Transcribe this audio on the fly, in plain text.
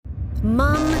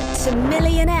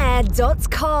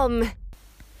mumtomillionaire.com.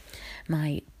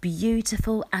 My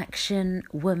beautiful action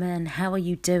woman, how are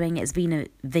you doing? It's Vina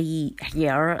V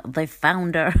here, the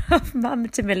founder of Mum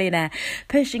to Millionaire,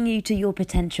 pushing you to your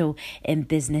potential in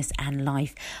business and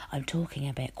life. I'm talking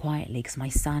a bit quietly because my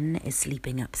son is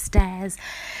sleeping upstairs.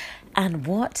 And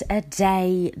what a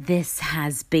day this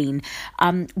has been.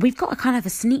 We've got a kind of a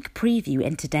sneak preview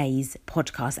in today's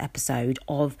podcast episode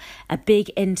of a big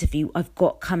interview I've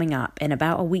got coming up in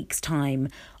about a week's time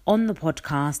on the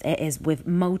podcast. It is with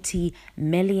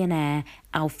multi-millionaire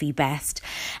Alfie Best.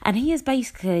 And he is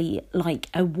basically like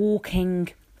a walking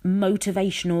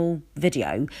motivational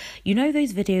video. You know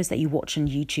those videos that you watch on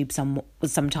YouTube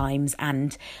sometimes,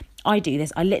 and I do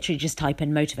this. I literally just type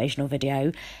in motivational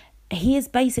video. He is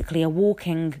basically a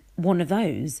walking one of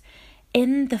those.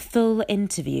 In the full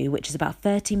interview, which is about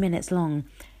 30 minutes long,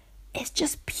 it's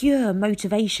just pure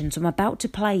motivation. So I'm about to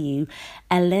play you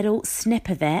a little snip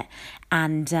of it,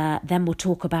 and then we'll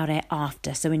talk about it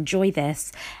after. So enjoy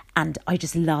this, and I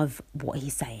just love what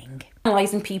he's saying.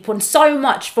 Analysing people, and so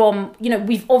much from,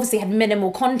 we've obviously had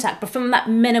minimal contact, but from that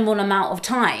minimal amount of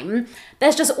time,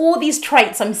 there's just all these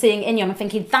traits I'm seeing in you, and I'm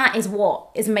thinking that is what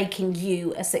is making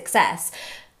you a success.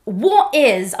 I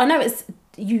know it's,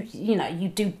 you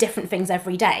do different things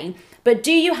every day, but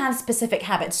do you have specific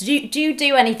habits? Do you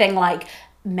do anything like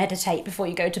meditate before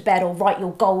you go to bed or write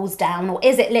your goals down? Or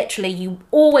is it literally you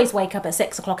always wake up at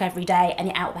 6 o'clock every day and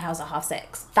you're out the house at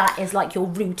 6:30? That is like your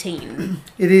routine.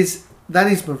 That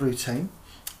is my routine,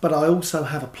 but I also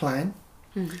have a plan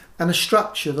and a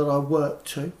structure that I work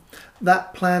to.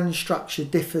 That plan and structure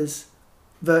differs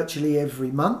virtually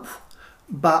every month,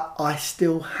 but I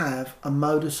still have a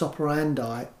modus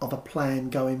operandi of a plan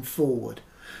going forward.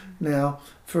 Now,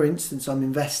 for instance, I'm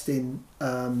investing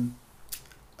in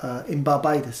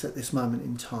Barbados at this moment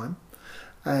in time,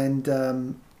 and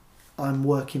I'm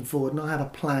working forward, and I have a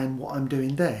plan what I'm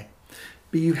doing there.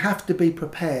 But you have to be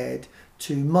prepared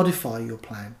to modify your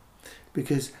plan,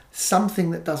 because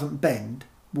something that doesn't bend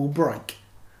will break.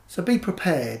 So be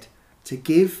prepared to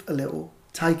give a little,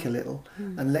 take a little,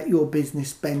 and let your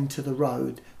business bend to the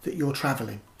road that you're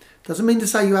travelling. Doesn't mean to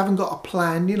say you haven't got a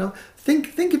plan.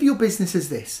 Think of your business as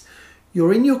this.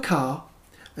 You're in your car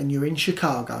and you're in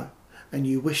Chicago and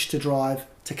you wish to drive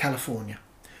to California.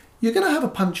 You're going to have a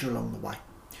puncture along the way.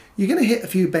 You're going to hit a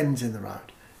few bends in the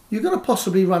road. You're going to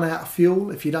possibly run out of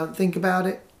fuel if you don't think about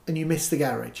it, and you miss the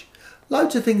garage.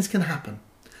 Loads of things can happen,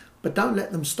 but don't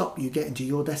let them stop you getting to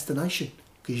your destination,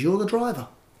 because you're the driver.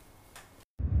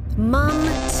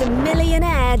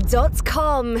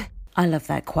 mumtomillionaire.com. I love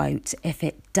that quote. If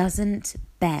it doesn't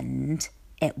bend,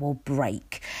 it will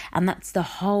break. And that's the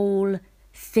whole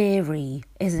theory,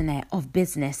 isn't it, of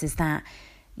business, is that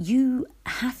you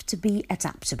have to be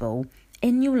adaptable.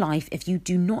 In your life, if you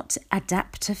do not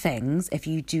adapt to things, if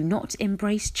you do not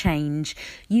embrace change,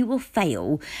 you will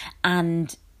fail.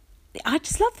 And I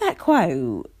just love that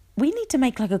quote. We need to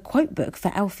make like a quote book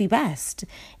for Alfie Best.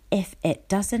 If it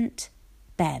doesn't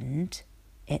bend,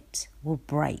 it will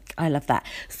break. I love that.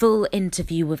 Full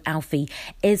interview with Alfie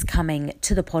is coming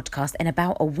to the podcast in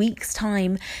about a week's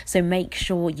time. So make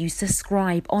sure you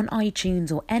subscribe on iTunes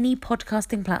or any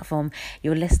podcasting platform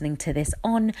you're listening to this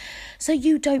on, so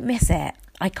you don't miss it.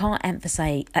 I can't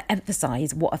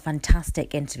emphasize what a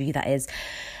fantastic interview that is.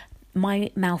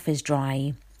 My mouth is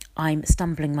dry. I'm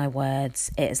stumbling my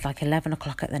words. It's like 11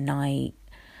 o'clock at the night.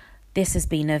 This has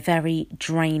been a very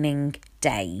draining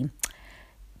day.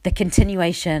 The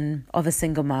continuation of a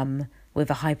single mum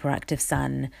with a hyperactive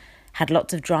son. Had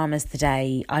lots of dramas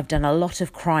today. I've done a lot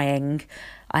of crying.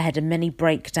 I had a mini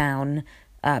breakdown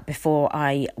before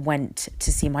I went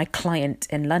to see my client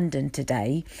in London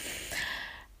today.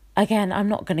 Again, I'm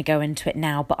not going to go into it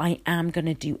now, but I am going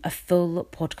to do a full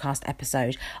podcast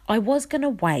episode. I was going to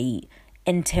wait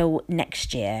until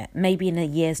next year, maybe in a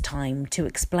year's time, to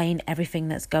explain everything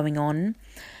that's going on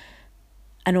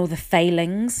and all the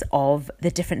failings of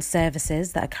the different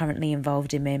services that are currently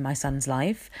involved in me and my son's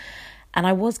life. And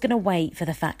I was going to wait for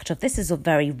the fact of, this is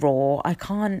very raw. I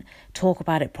can't talk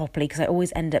about it properly because I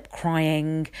always end up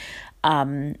crying.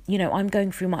 I'm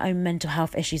going through my own mental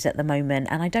health issues at the moment,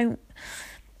 and I don't,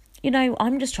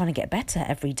 I'm just trying to get better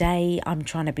every day. I'm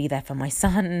trying to be there for my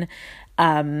son.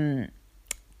 And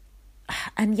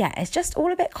yeah, it's just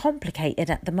all a bit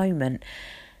complicated at the moment.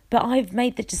 But I've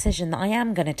made the decision that I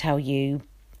am going to tell you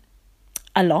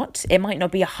a lot. It might not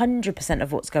be 100%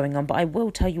 of what's going on, but I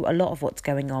will tell you a lot of what's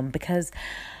going on, because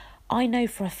I know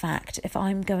for a fact if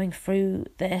I'm going through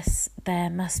this, there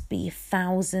must be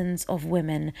thousands of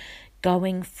women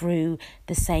going through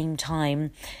the same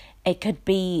time. It could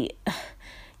be,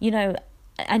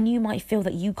 And you might feel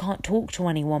that you can't talk to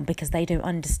anyone because they don't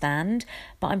understand.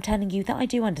 But I'm telling you that I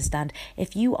do understand.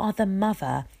 If you are the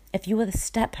mother, if you are the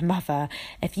stepmother,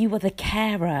 if you are the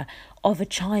carer of a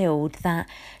child that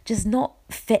does not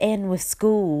fit in with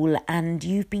school and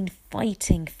you've been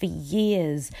fighting for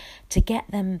years to get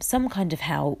them some kind of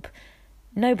help,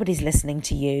 nobody's listening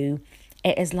to you.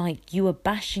 It is like you are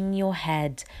bashing your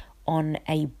head on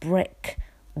a brick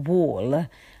wall.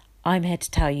 I'm here to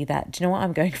tell you that. Do you know what?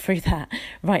 I'm going through that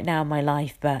right now in my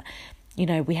life. But, you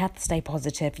know, we have to stay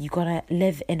positive. You've got to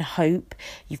live in hope.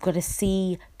 You've got to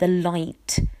see the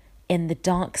light in the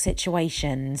dark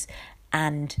situations.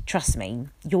 And trust me,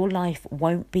 your life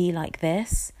won't be like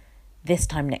this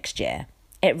time next year.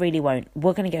 It really won't.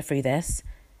 We're going to get through this.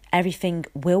 Everything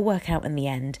will work out in the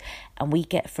end. And we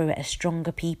get through it as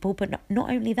stronger people. But not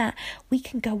only that, we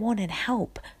can go on and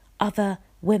help other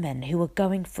women who are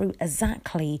going through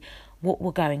exactly what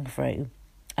we're going through.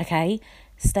 Okay?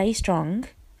 Stay strong.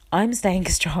 I'm staying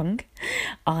strong.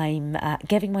 I'm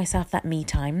giving myself that me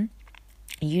time.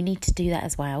 You need to do that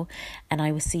as well. And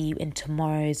I will see you in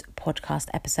tomorrow's podcast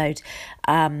episode,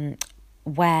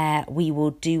 where we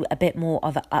will do a bit more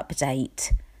of an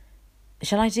update.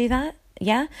 Shall I do that?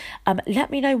 Yeah? Let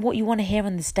me know what you want to hear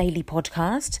on this daily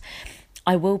podcast.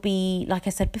 I will be, like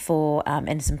I said before,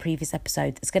 in some previous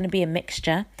episodes, it's going to be a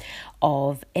mixture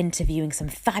of interviewing some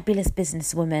fabulous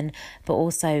businesswomen, but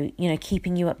also, you know,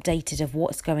 keeping you updated of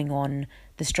what's going on,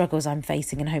 the struggles I'm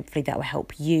facing, and hopefully that will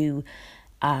help you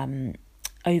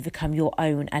overcome your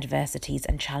own adversities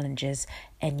and challenges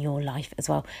in your life as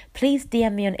well. Please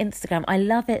DM me on Instagram. I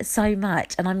love it so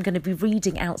much, and I'm going to be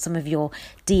reading out some of your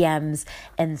DMs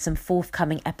in some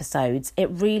forthcoming episodes. It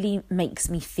really makes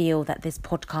me feel that this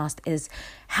podcast is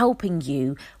helping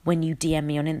you when you DM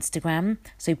me on Instagram.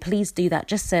 So please do that.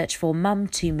 Just search for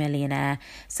Mum2Millionaire.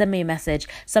 Send me a message.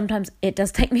 Sometimes it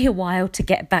does take me a while to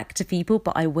get back to people,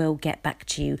 but I will get back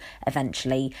to you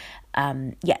eventually.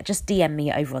 Just DM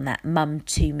me over on that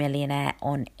Mum2Millionaire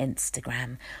on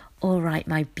Instagram. All right,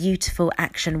 my beautiful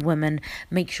action woman,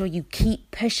 make sure you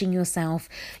keep pushing yourself.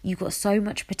 You've got so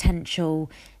much potential.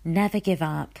 Never give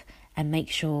up, and make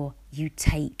sure you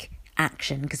take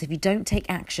action, because if you don't take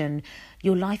action,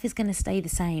 your life is going to stay the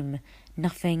same.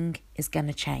 Nothing is going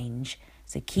to change.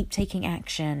 So keep taking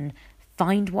action.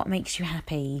 Find what makes you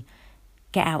happy.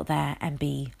 Get out there and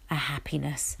be a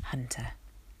happiness hunter.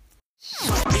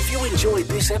 If you enjoyed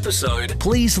this episode,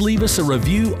 please leave us a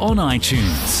review on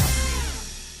iTunes.